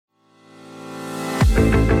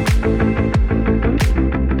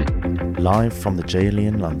Live from the JLE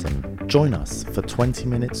in London, join us for 20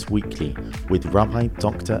 minutes weekly with Rabbi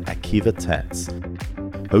Dr. Akiva Tetz,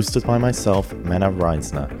 hosted by myself, Mena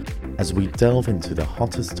Reisner, as we delve into the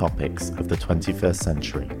hottest topics of the 21st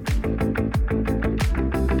century.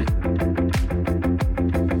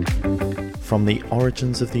 From the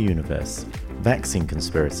origins of the universe, vaccine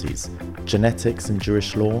conspiracies, genetics and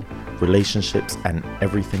Jewish law, relationships and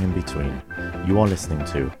everything in between, you are listening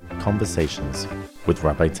to Conversations with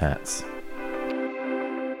Rabbi Tetz.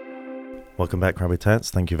 Welcome back, Rabbi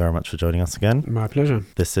Tetz. Thank you very much for joining us again. My pleasure.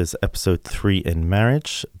 This is episode 3 in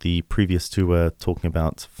marriage. The previous 2 were talking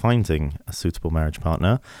about finding a suitable marriage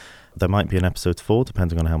partner. There might be an episode 4,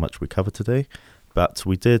 depending on how much we cover today. But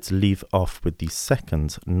we did leave off with the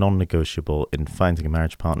second non-negotiable in finding a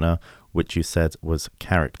marriage partner, which you said was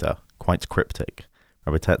character, quite cryptic.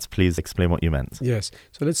 Rabbi Tetz, please explain what you meant. Yes.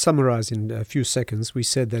 So let's summarize in a few seconds. We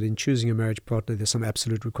said that in choosing a marriage partner, there's some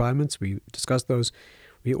absolute requirements. We discussed those.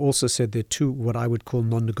 We also said there are 2 what I would call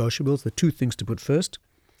non-negotiables, the 2 things to put first.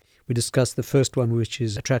 We discussed the first one, which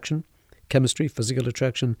is attraction, chemistry, physical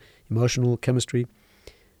attraction, emotional chemistry.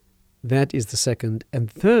 That is the second.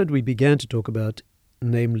 And third, we began to talk about,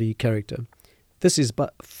 namely, character. This is by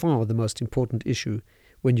far the most important issue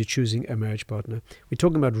when you're choosing a marriage partner. We're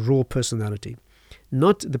talking about raw personality,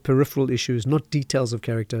 not the peripheral issues, not details of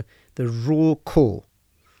character, the raw core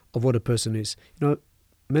of what a person is. You know,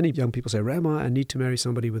 many young people say, Rabbi, I need to marry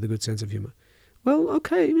somebody with a good sense of humor. Well,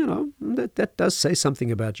 okay, you know, that does say something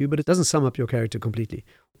about you, but it doesn't sum up your character completely.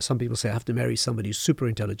 Some people say, I have to marry somebody who's super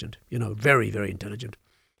intelligent, you know, very, very intelligent.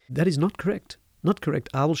 That is not correct. Not correct.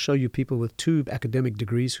 I will show you people with 2 academic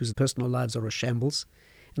degrees whose personal lives are a shambles.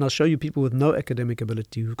 And I'll show you people with no academic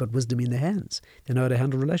ability who've got wisdom in their hands. They know how to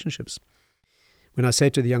handle relationships. When I say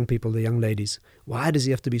to the young people, the young ladies, why does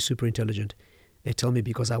he have to be super intelligent? They tell me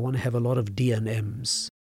because I want to have a lot of D&Ms.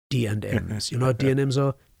 D&Ms. You know what D&Ms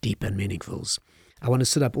are? Deep and meaningfuls. I want to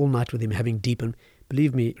sit up all night with him having deep and...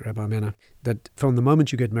 Believe me, Rabbi Mena, that from the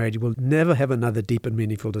moment you get married, you will never have another deep and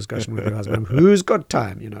meaningful discussion with your husband. Who's got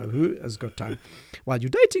time? You know, who has got time? While you're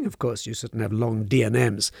dating, of course, you sit and have long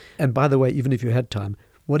D&Ms. And by the way, even if you had time,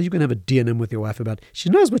 what are you going to have a D&M with your wife about? She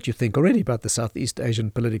knows what you think already about the Southeast Asian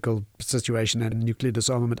political situation and nuclear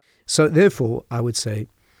disarmament. So therefore, I would say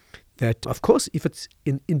that, of course, if it's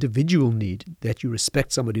an individual need that you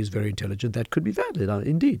respect somebody who's very intelligent, that could be valid,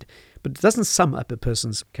 indeed. But it doesn't sum up a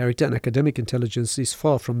person's character, and academic intelligence is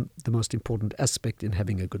far from the most important aspect in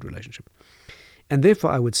having a good relationship. And therefore,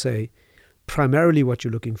 I would say, primarily what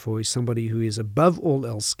you're looking for is somebody who is above all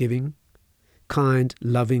else giving, kind,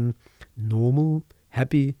 loving, normal,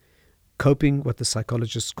 happy, coping, what the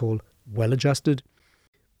psychologists call well-adjusted.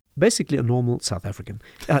 Basically a normal South African.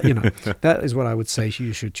 That is what I would say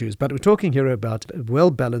you should choose. But we're talking here about a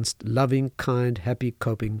well-balanced, loving, kind, happy,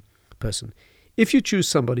 coping person. If you choose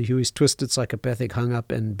somebody who is twisted, psychopathic, hung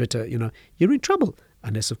up and bitter, you're in trouble.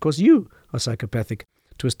 Unless, of course, you are psychopathic,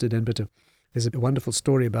 twisted and bitter. There's a wonderful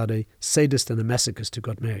story about a sadist and a masochist who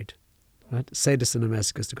got married. Right? Sadist and a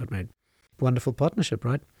masochist who got married. Wonderful partnership,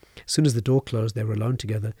 right? As soon as the door closed, they were alone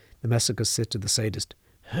together. The masochist said to the sadist,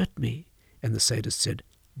 hurt me. And the sadist said,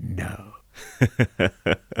 no.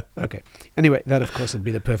 Okay. Anyway, that of course would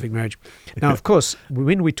be the perfect marriage. Now, of course,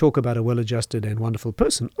 when we talk about a well-adjusted and wonderful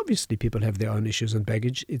person, obviously people have their own issues and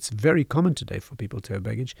baggage. It's very common today for people to have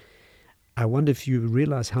baggage. I wonder if you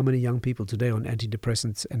realize how many young people today are on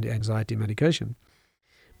antidepressants and anxiety medication.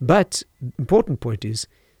 But important point is,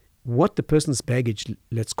 what the person's baggage,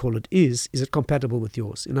 let's call it, is it compatible with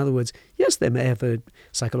yours? In other words, yes, they may have a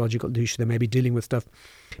psychological issue, they may be dealing with stuff,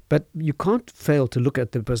 but you can't fail to look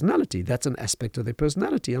at their personality. That's an aspect of their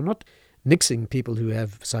personality. I'm not nixing people who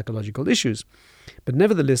have psychological issues. But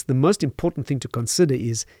nevertheless, the most important thing to consider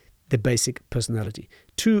is the basic personality.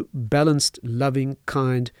 2 balanced, loving,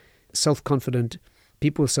 kind, self-confident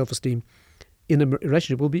people with self-esteem in a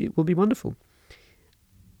relationship will be wonderful.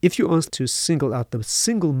 If you asked to single out the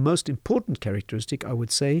single most important characteristic, I would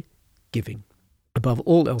say giving. Above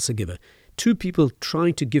all else, a giver. 2 people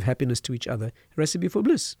trying to give happiness to each other, a recipe for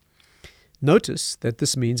bliss. Notice that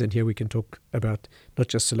this means, and here we can talk about not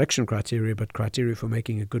just selection criteria, but criteria for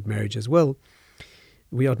making a good marriage as well.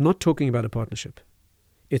 We are not talking about a partnership.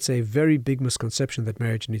 It's a very big misconception that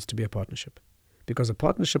marriage needs to be a partnership. Because a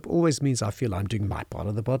partnership always means I feel I'm doing my part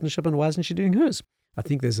of the partnership, and why isn't she doing hers? I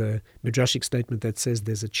think there's a midrashic statement that says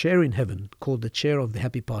there's a chair in heaven called the chair of the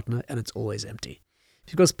happy partner, and it's always empty.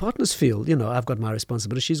 Because partners feel, I've got my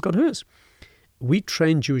responsibility, she's got hers. We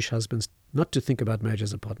train Jewish husbands not to think about marriage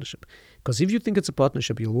as a partnership. Because if you think it's a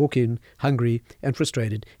partnership, you'll walk in hungry and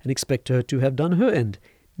frustrated and expect her to have done her end.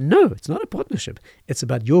 No, it's not a partnership. It's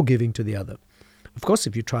about your giving to the other. Of course,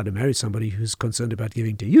 if you try to marry somebody who's concerned about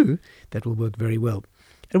giving to you, that will work very well.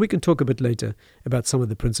 And we can talk a bit later about some of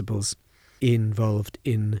the principles involved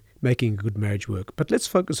in making a good marriage work. But let's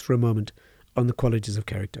focus for a moment on the qualities of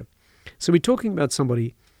character. So we're talking about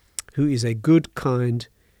somebody who is a good, kind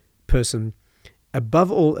person,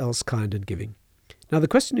 above all else kind and giving. Now the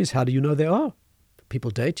question is, how do you know they are?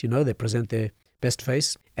 People date, they present their best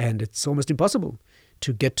face, and it's almost impossible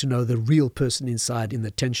to get to know the real person inside in the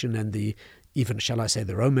tension and the, even shall I say,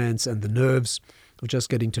 the romance and the nerves of just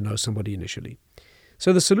getting to know somebody initially.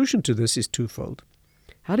 So the solution to this is twofold.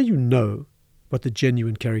 How do you know what the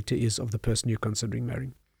genuine character is of the person you're considering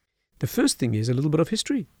marrying? The first thing is a little bit of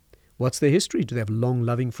history. What's their history? Do they have long,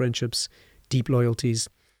 loving friendships, deep loyalties,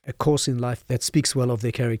 a course in life that speaks well of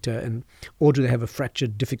their character, or do they have a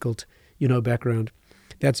fractured, difficult, background?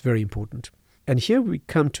 That's very important. And here we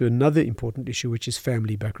come to another important issue, which is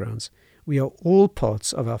family backgrounds. We are all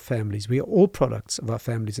parts of our families. We are all products of our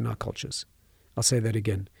families and our cultures. I'll say that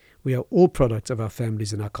again. We are all products of our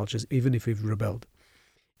families and our cultures, even if we've rebelled.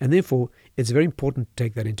 And therefore, it's very important to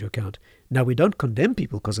take that into account. Now, we don't condemn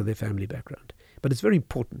people because of their family background, but it's very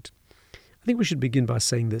important. I think we should begin by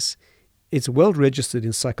saying this. It's well registered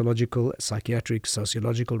in psychological, psychiatric,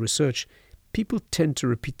 sociological research. People tend to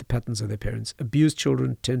repeat the patterns of their parents. Abused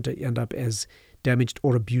children tend to end up as damaged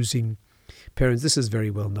or abusing parents. This is very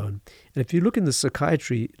well known. And if you look in the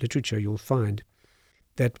psychiatry literature, you'll find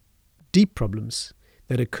that deep problems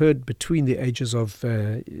that occurred between the ages of,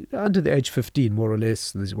 under the age 15, more or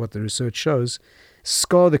less, this is what the research shows,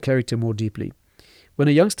 scar the character more deeply. When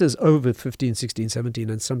a youngster is over 15, 16, 17,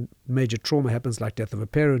 and some major trauma happens like death of a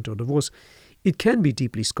parent or divorce, it can be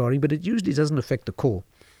deeply scarring, but it usually doesn't affect the core.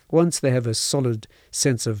 Once they have a solid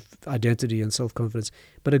sense of identity and self-confidence.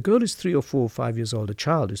 But a girl is 3 or 4 or 5 years old, a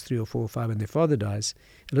child is 3 or 4 or 5, and their father dies,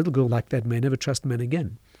 a little girl like that may never trust men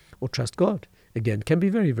again or trust God again. Can be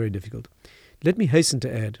very, very difficult. Let me hasten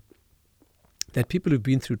to add that people who've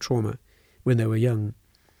been through trauma when they were young,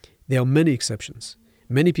 there are many exceptions.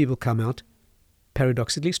 Many people come out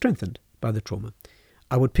paradoxically strengthened by the trauma.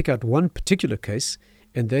 I would pick out one particular case,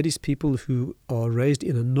 and that is people who are raised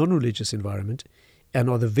in a non-religious environment and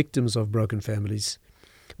are the victims of broken families,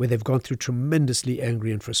 where they've gone through tremendously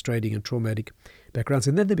angry and frustrating and traumatic backgrounds,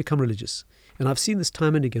 and then they become religious. And I've seen this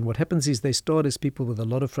time and again. What happens is they start as people with a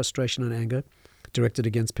lot of frustration and anger directed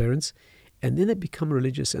against parents, and then they become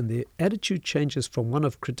religious, and their attitude changes from one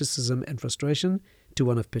of criticism and frustration to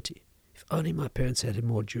one of pity. If only my parents had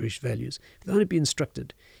more Jewish values, if they'd only been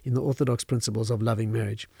instructed in the orthodox principles of loving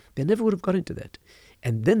marriage, they never would have got into that.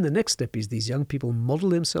 And then the next step is these young people model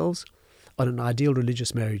themselves on an ideal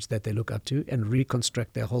religious marriage that they look up to and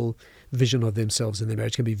reconstruct their whole vision of themselves, and their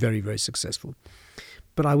marriage can be very, very successful.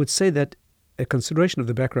 But I would say that a consideration of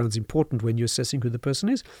the background is important when you're assessing who the person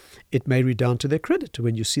is. It may redound to their credit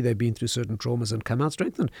when you see they've been through certain traumas and come out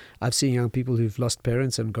strengthened. I've seen young people who've lost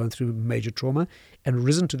parents and gone through major trauma and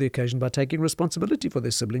risen to the occasion by taking responsibility for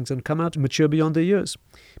their siblings and come out mature beyond their years.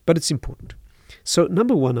 But it's important. So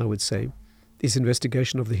number one, I would say, is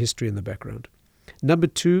investigation of the history and the background. Number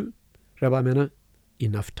two, Rabbi Menna,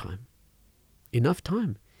 enough time. Enough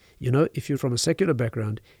time. If you're from a secular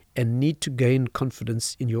background and need to gain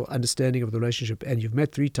confidence in your understanding of the relationship, and you've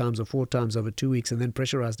met 3 times or 4 times over 2 weeks and then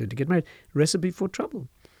pressurized it to get married, recipe for trouble.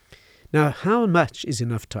 Now, how much is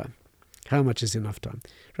enough time? How much is enough time?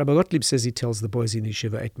 Rabbi Gottlieb says he tells the boys in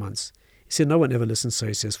yeshiva 8 months. He said no one ever listens, so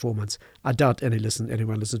he says 4 months. I doubt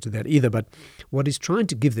anyone listens to that either, but what he's trying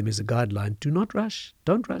to give them is a guideline. Do not rush.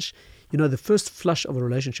 Don't rush. The first flush of a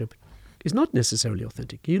relationship is not necessarily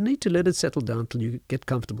authentic. You need to let it settle down till you get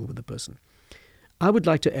comfortable with the person. I would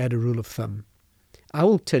like to add a rule of thumb. I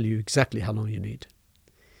will tell you exactly how long you need.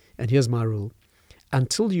 And here's my rule.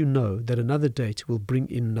 Until you know that another date will bring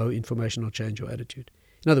in no information or change your attitude.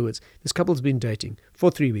 In other words, this couple's been dating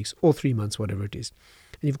for 3 weeks or 3 months, whatever it is.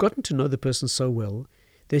 And you've gotten to know the person so well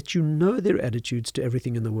that you know their attitudes to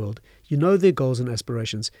everything in the world. You know their goals and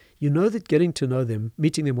aspirations. You know that getting to know them,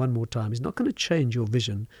 meeting them one more time, is not going to change your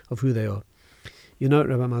vision of who they are.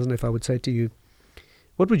 Rabbi Mazen, if I would say to you,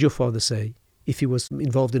 what would your father say if he was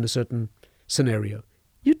involved in a certain scenario?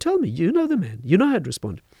 You tell me. You know the man. You know how to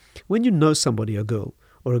respond. When you know somebody, a girl,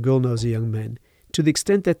 or a girl knows a young man, to the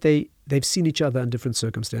extent that they've seen each other in different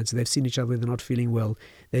circumstances, they've seen each other when they're not feeling well,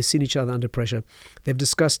 they've seen each other under pressure, they've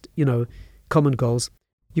discussed, common goals.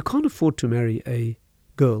 You can't afford to marry a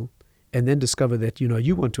girl and then discover that,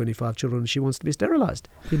 you want 25 children and she wants to be sterilized.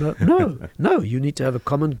 No, you need to have a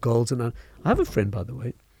common goals. And I have a friend, by the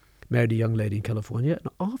way, married a young lady in California,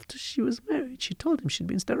 and after she was married, she told him she'd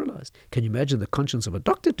been sterilized. Can you imagine the conscience of a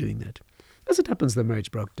doctor doing that? As it happens, the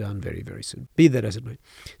marriage broke down very, very soon. Be that as it may.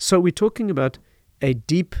 So we're talking about a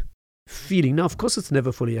deep feeling. Now, of course, it's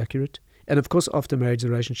never fully accurate. And of course, after marriage, the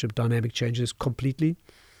relationship dynamic changes completely.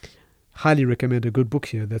 Highly recommend a good book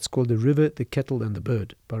here that's called The River, the Kettle, and the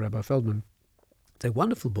Bird by Rabbi Feldman. It's a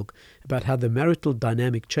wonderful book about how the marital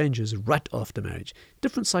dynamic changes right after marriage.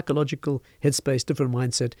 Different psychological headspace, different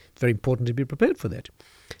mindset. It's very important to be prepared for that.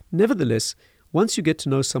 Nevertheless, once you get to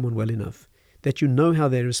know someone well enough, that you know how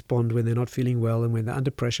they respond when they're not feeling well and when they're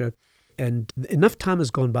under pressure, and enough time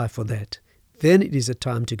has gone by for that, then it is a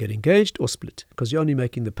time to get engaged or split, because you're only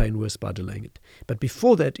making the pain worse by delaying it. But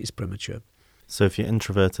before that is premature. So if you're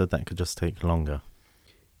introverted, that could just take longer.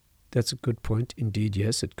 That's a good point. Indeed,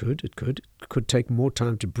 yes, it could. It could take more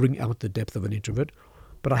time to bring out the depth of an introvert.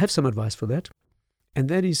 But I have some advice for that. And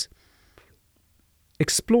that is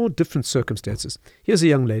explore different circumstances. Here's a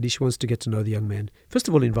young lady. She wants to get to know the young man. First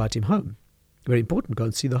of all, invite him home. Very important. Go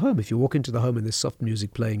and see the home. If you walk into the home and there's soft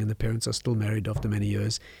music playing and the parents are still married after many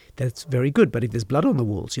years, that's very good. But if there's blood on the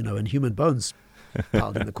walls, and human bones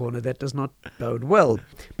piled in the corner, that does not bode well.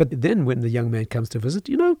 But then when the young man comes to visit,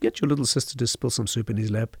 get your little sister to spill some soup in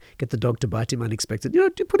his lap, get the dog to bite him unexpected,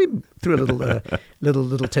 to put him through a little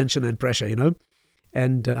little tension and pressure,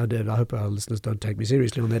 And I hope our listeners don't take me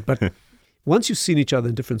seriously on that. But once you've seen each other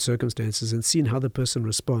in different circumstances and seen how the person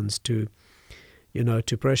responds to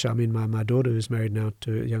pressure. I mean, my daughter, who's married now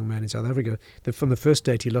to a young man in South Africa, from the first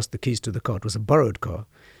date, he lost the keys to the car. It was a borrowed car,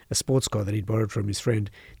 a sports car that he'd borrowed from his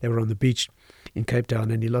friend. They were on the beach in Cape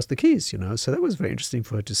Town and he lost the keys, So that was very interesting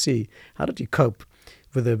for her to see. How did he cope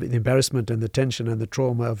with the embarrassment and the tension and the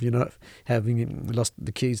trauma of, having lost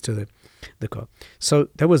the keys to the car? So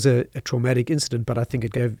that was a traumatic incident, but I think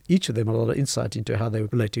it gave each of them a lot of insight into how they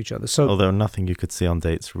would relate to each other. So, although nothing you could see on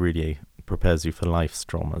dates really prepares you for life's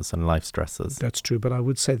traumas and life stresses. That's true, but I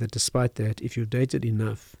would say that despite that, if you've dated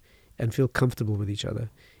enough and feel comfortable with each other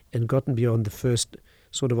and gotten beyond the first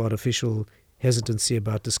sort of artificial hesitancy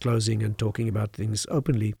about disclosing and talking about things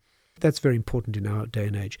openly, that's very important in our day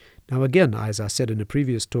and age. Now again, as I said in a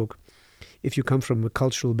previous talk, if you come from a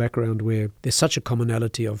cultural background where there's such a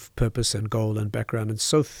commonality of purpose and goal and background and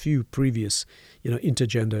so few previous,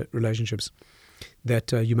 intergender relationships,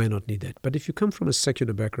 that you may not need that. But if you come from a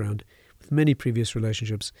secular background with many previous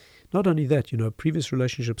relationships, not only that, previous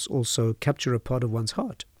relationships also capture a part of one's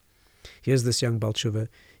heart. Here's this young Balshuva,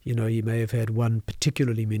 he may have had one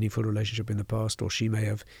particularly meaningful relationship in the past, or she may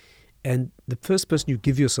have. And the first person you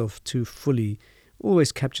give yourself to fully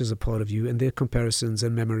always captures a part of you, and their comparisons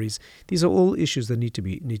and memories. These are all issues that need to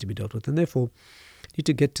be dealt with, and therefore need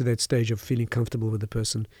to get to that stage of feeling comfortable with the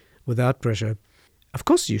person without pressure. Of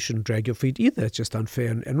course, you shouldn't drag your feet either. It's just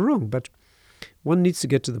unfair and wrong. But one needs to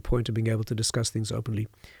get to the point of being able to discuss things openly.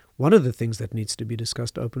 One of the things that needs to be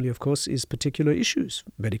discussed openly, of course, is particular issues,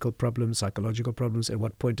 medical problems, psychological problems. At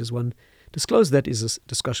what point does one disclose that is a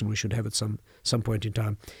discussion we should have at some point in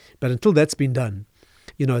time. But until that's been done,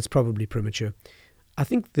 it's probably premature. I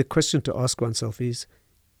think the question to ask oneself is,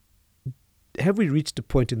 have we reached a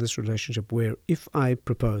point in this relationship where if I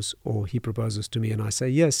propose or he proposes to me and I say,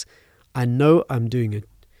 yes, I know I'm doing it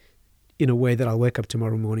in a way that I'll wake up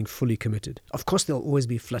tomorrow morning fully committed. Of course, there'll always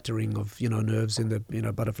be fluttering of, nerves in the,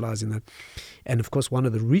 butterflies in the, and of course, one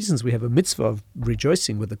of the reasons we have a mitzvah of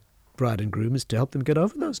rejoicing with the bride and groom is to help them get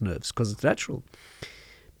over those nerves because it's natural.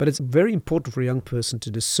 But it's very important for a young person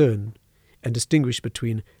to discern and distinguish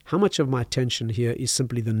between how much of my attention here is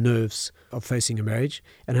simply the nerves of facing a marriage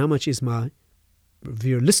and how much is my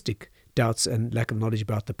realistic doubts and lack of knowledge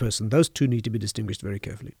about the person. Those two need to be distinguished very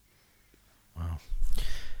carefully. Wow.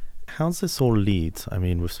 How does this all lead? I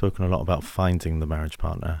mean, we've spoken a lot about finding the marriage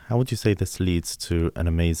partner. How would you say this leads to an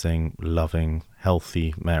amazing, loving,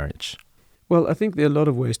 healthy marriage? Well, I think there are a lot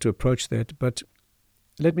of ways to approach that, but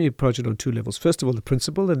let me approach it on two levels. First of all, the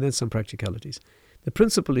principle and then some practicalities. The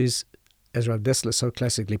principle is, as Rav Dessler so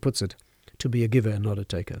classically puts it, to be a giver and not a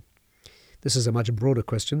taker. This is a much broader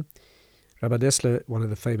question. Rabbi Dessler, one of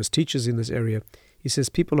the famous teachers in this area, he says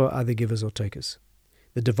people are either givers or takers.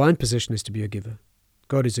 The divine position is to be a giver.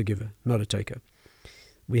 God is a giver, not a taker.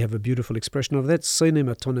 We have a beautiful expression of that, Soine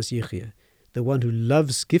Matonas Yechia. The one who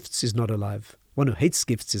loves gifts is not alive. One who hates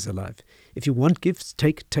gifts is alive. If you want gifts,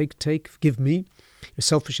 take, give me. A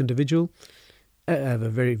selfish individual, I have a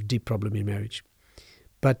very deep problem in marriage.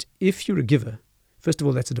 But if you're a giver, first of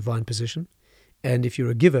all, that's a divine position. And if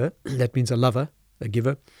you're a giver, that means a lover, a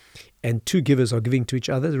giver. And two givers are giving to each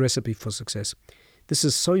other, the recipe for success. This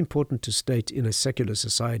is so important to state in a secular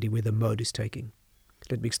society where the mode is taking.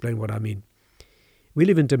 Let me explain what I mean. We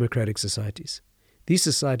live in democratic societies. These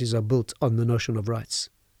societies are built on the notion of rights.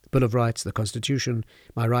 The Bill of Rights, the Constitution,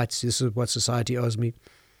 my rights, this is what society owes me.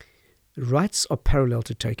 Rights are parallel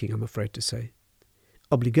to taking, I'm afraid to say.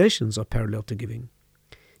 Obligations are parallel to giving.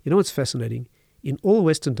 You know what's fascinating? In all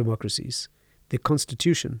Western democracies, the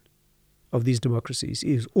constitution of these democracies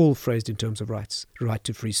is all phrased in terms of rights. Right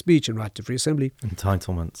to free speech and right to free assembly.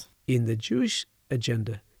 Entitlements. In the Jewish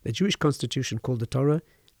agenda, the Jewish constitution called the Torah,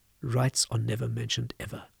 rights are never mentioned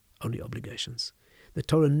ever, only obligations. The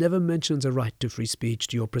Torah never mentions a right to free speech,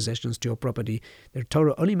 to your possessions, to your property. The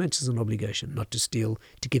Torah only mentions an obligation, not to steal,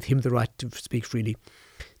 to give him the right to speak freely.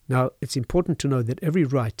 Now, it's important to know that every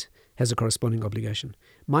right has a corresponding obligation.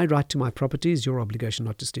 My right to my property is your obligation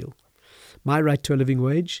not to steal. My right to a living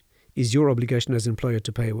wage is your obligation as an employer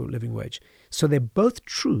to pay a living wage. So they're both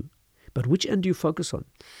true, but which end do you focus on?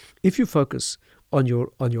 If you focus on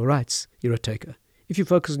your rights, you're a taker. If you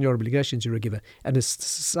focus on your obligations, you're a giver. And a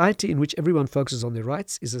society in which everyone focuses on their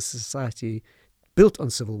rights is a society built on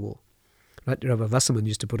civil war. Right? Rabbi Wasserman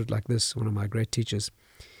used to put it like this, one of my great teachers.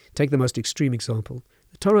 Take the most extreme example.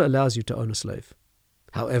 The Torah allows you to own a slave.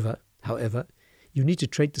 However, you need to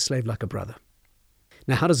treat the slave like a brother.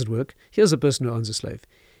 Now, how does it work? Here's a person who owns a slave.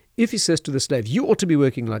 If he says to the slave, you ought to be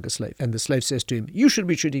working like a slave, and the slave says to him, you should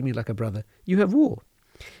be treating me like a brother, you have war.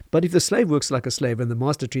 But if the slave works like a slave and the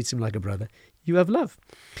master treats him like a brother, you have love.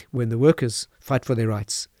 When the workers fight for their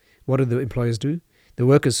rights, what do the employers do? The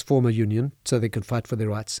workers form a union so they can fight for their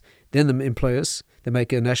rights. Then the employers, they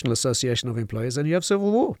make a national association of employers, and you have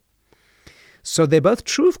civil war. So they're both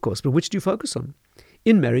true, of course, but which do you focus on?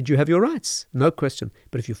 In marriage, you have your rights, no question.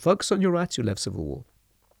 But if you focus on your rights, you'll have civil war.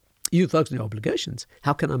 You focus on your obligations.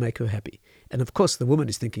 How can I make her happy? And of course, the woman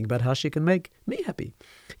is thinking about how she can make me happy.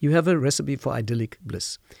 You have a recipe for idyllic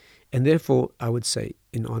bliss. And therefore, I would say,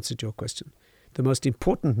 in answer to your question, the most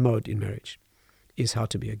important mode in marriage is how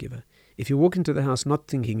to be a giver. If you walk into the house not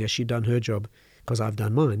thinking, has she done her job because I've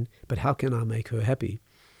done mine, but how can I make her happy?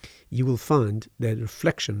 You will find that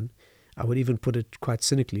reflection, I would even put it quite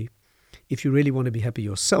cynically, if you really want to be happy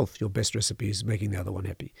yourself, your best recipe is making the other one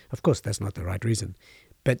happy. Of course, that's not the right reason,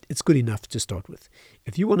 but it's good enough to start with.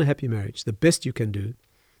 If you want a happy marriage, the best you can do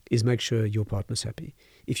is make sure your partner's happy.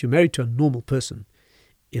 If you're married to a normal person,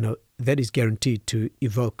 that is guaranteed to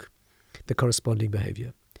evoke the corresponding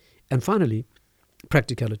behavior. And finally,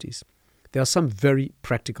 practicalities. There are some very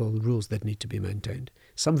practical rules that need to be maintained.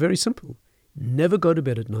 Some very simple. Never go to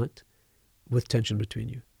bed at night with tension between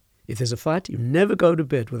you. If there's a fight, you never go to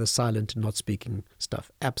bed with a silent, not speaking stuff.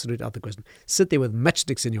 Absolute out of the question. Sit there with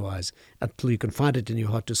matchsticks in your eyes until you can find it in your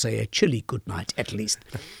heart to say a chilly good night, at least.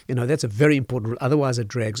 That's a very important rule. Otherwise, it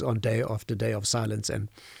drags on day after day of silence and,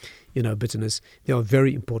 bitterness. There are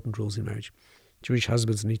very important rules in marriage. Jewish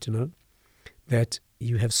husbands need to know that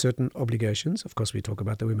you have certain obligations. Of course, we talk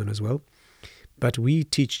about the women as well. But we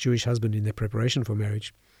teach Jewish husbands in their preparation for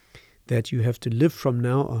marriage that you have to live from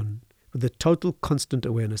now on with the total constant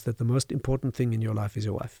awareness that the most important thing in your life is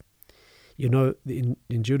your wife. In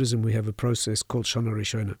Judaism, we have a process called Shana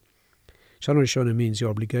Rishona. Shana Rishona means your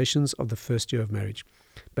obligations of the first year of marriage,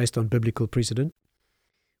 based on biblical precedent,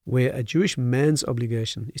 where a Jewish man's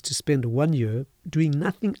obligation is to spend 1 year doing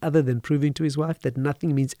nothing other than proving to his wife that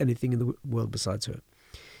nothing means anything in the world besides her.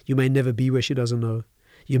 You may never be where she doesn't know.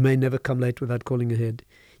 You may never come late without calling ahead.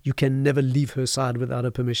 You can never leave her side without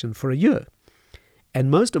her permission for a year. And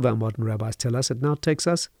most of our modern rabbis tell us it now takes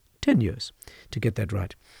us 10 years to get that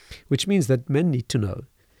right, which means that men need to know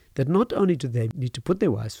that not only do they need to put their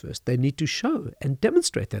wives first, they need to show and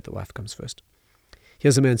demonstrate that the wife comes first.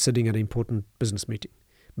 Here's a man sitting at an important business meeting,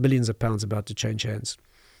 millions of pounds about to change hands,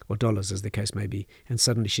 or dollars as the case may be, and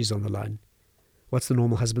suddenly she's on the line. What's the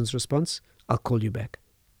normal husband's response? I'll call you back.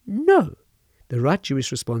 No. The right Jewish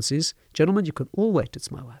response is, gentlemen, you can all wait,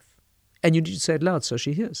 it's my wife. And you need to say it loud so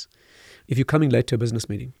she hears. If you're coming late to a business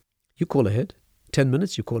meeting, you call ahead. 10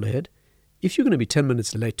 minutes, you call ahead. If you're going to be 10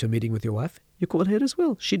 minutes late to a meeting with your wife, you call ahead as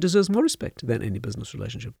well. She deserves more respect than any business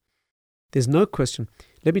relationship. There's no question.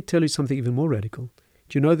 Let me tell you something even more radical.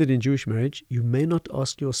 Do you know that in Jewish marriage, you may not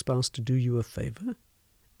ask your spouse to do you a favor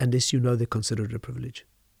unless you know they consider it a privilege?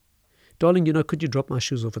 Darling, could you drop my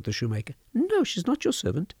shoes off at the shoemaker? No, she's not your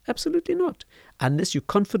servant. Absolutely not. Unless you're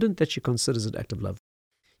confident that she considers it an act of love.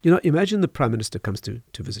 Imagine the Prime Minister comes to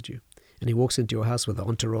visit you, and he walks into your house with the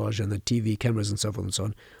entourage and the TV cameras and so forth and so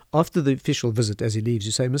on. After the official visit, as he leaves,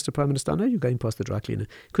 you say, Mr. Prime Minister, I know you're going past the dry cleaner.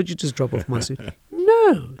 Could you just drop off my suit?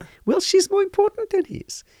 No. Well, she's more important than he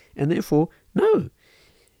is. And therefore, no.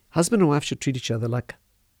 Husband and wife should treat each other like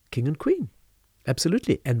king and queen.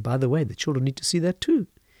 Absolutely. And by the way, the children need to see that too.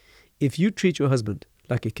 If you treat your husband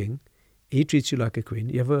like a king, he treats you like a queen,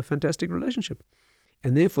 you have a fantastic relationship.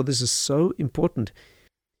 And therefore, this is so important.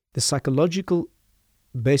 The psychological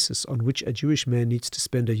basis on which a Jewish man needs to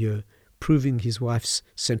spend a year proving his wife's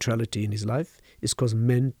centrality in his life is because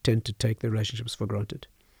men tend to take their relationships for granted.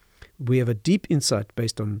 We have a deep insight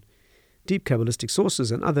based on deep Kabbalistic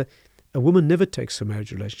sources and other. A woman never takes her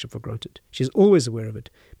marriage relationship for granted. She's always aware of it.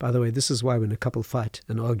 By the way, this is why when a couple fight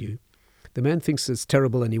and argue, the man thinks it's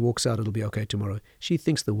terrible and he walks out, it'll be okay tomorrow. She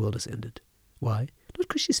thinks the world has ended. Why? Not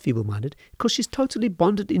because she's feeble-minded, because she's totally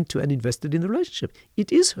bonded into and invested in the relationship.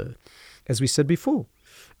 It is her. As we said before,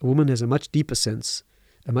 a woman has a much deeper sense,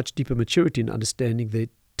 a much deeper maturity in understanding the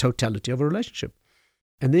totality of a relationship.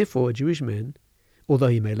 And therefore, a Jewish man, although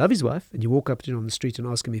he may love his wife, and you walk up to him on the street and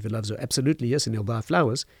ask him if he loves her, absolutely yes, and he'll buy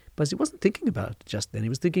flowers, but he wasn't thinking about it just then. He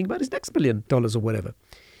was thinking about his next $1 million or whatever.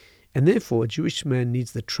 And therefore, a Jewish man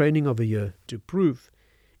needs the training of a year to prove,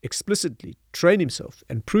 explicitly train himself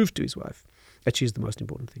and prove to his wife that she is the most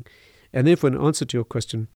important thing. And therefore, in answer to your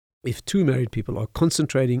question, if two married people are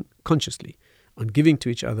concentrating consciously on giving to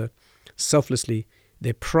each other selflessly,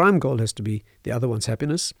 their prime goal has to be the other one's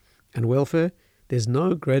happiness and welfare. There's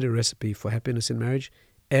no greater recipe for happiness in marriage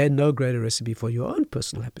and no greater recipe for your own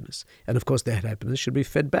personal happiness. And of course, that happiness should be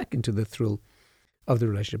fed back into the thrill of the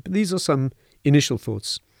relationship. But these are some initial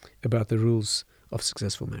thoughts about the rules of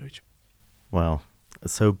successful marriage. Wow.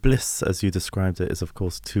 So bliss, as you described it, is of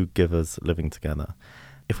course two givers living together.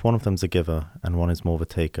 If one of them's a giver and one is more of a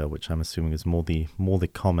taker, which I'm assuming is more the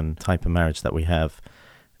common type of marriage that we have,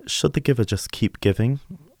 should the giver just keep giving?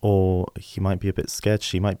 Or he might be a bit scared,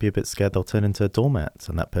 she might be a bit scared they'll turn into a doormat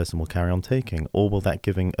and that person will carry on taking? Or will that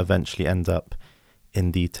giving eventually end up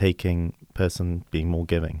in the taking person being more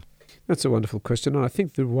giving? That's a wonderful question. And I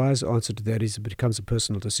think the wise answer to that is it becomes a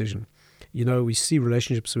personal decision. You know, we see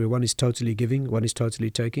relationships where one is totally giving, one is totally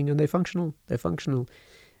taking, and they're functional. They're functional.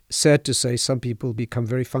 Sad to say, some people become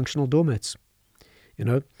very functional doormats, you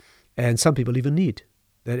know, and some people even need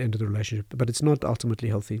that end of the relationship, but it's not ultimately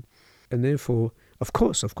healthy. And therefore, of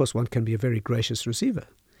course, one can be a very gracious receiver.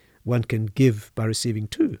 One can give by receiving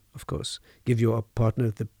too, of course. Give your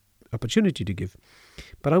partner the opportunity to give.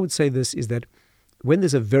 But I would say this is that when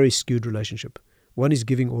there's a very skewed relationship, one is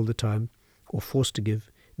giving all the time or forced to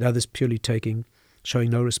give, the other's purely taking, showing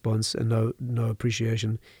no response and no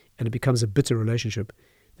appreciation, and it becomes a bitter relationship,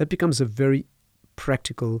 that becomes a very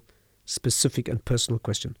practical, specific and personal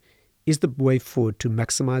question. Is the way forward to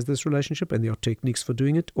maximize this relationship and there are techniques for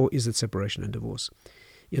doing it, or is it separation and divorce?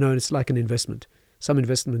 You know, and it's like an investment. Some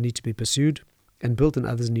investments need to be pursued and built and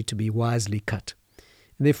others need to be wisely cut.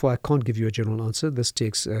 And therefore, I can't give you a general answer. This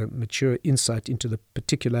takes a mature insight into the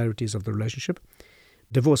particularities of the relationship.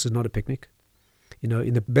 Divorce is not a picnic. You know,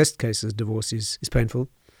 in the best cases, divorce is painful.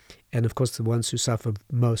 And of course, the ones who suffer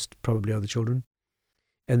most probably are the children.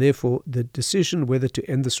 And therefore, the decision whether to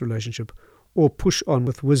end this relationship or push on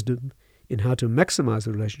with wisdom in how to maximize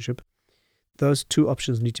the relationship, those two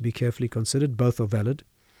options need to be carefully considered. Both are valid.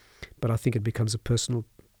 But I think it becomes a personal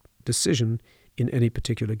decision in any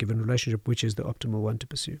particular given relationship, which is the optimal one to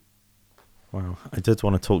pursue. Wow. I did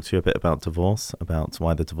want to talk to you a bit about divorce, about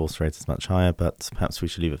why the divorce rate is much higher, but perhaps we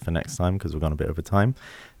should leave it for next time because we've gone a bit over time.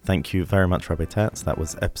 Thank you very much, Rabbi Tatz. That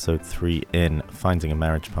was episode 3 in Finding a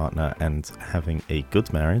Marriage Partner and Having a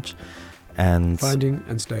Good Marriage. And finding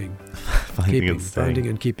and staying. Finding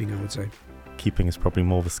and keeping, I would say. Keeping is probably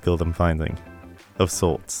more of a skill than finding, of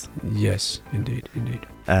sorts. Yes, indeed.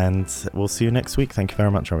 And we'll see you next week. Thank you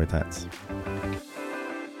very much, Rabbi Tatz.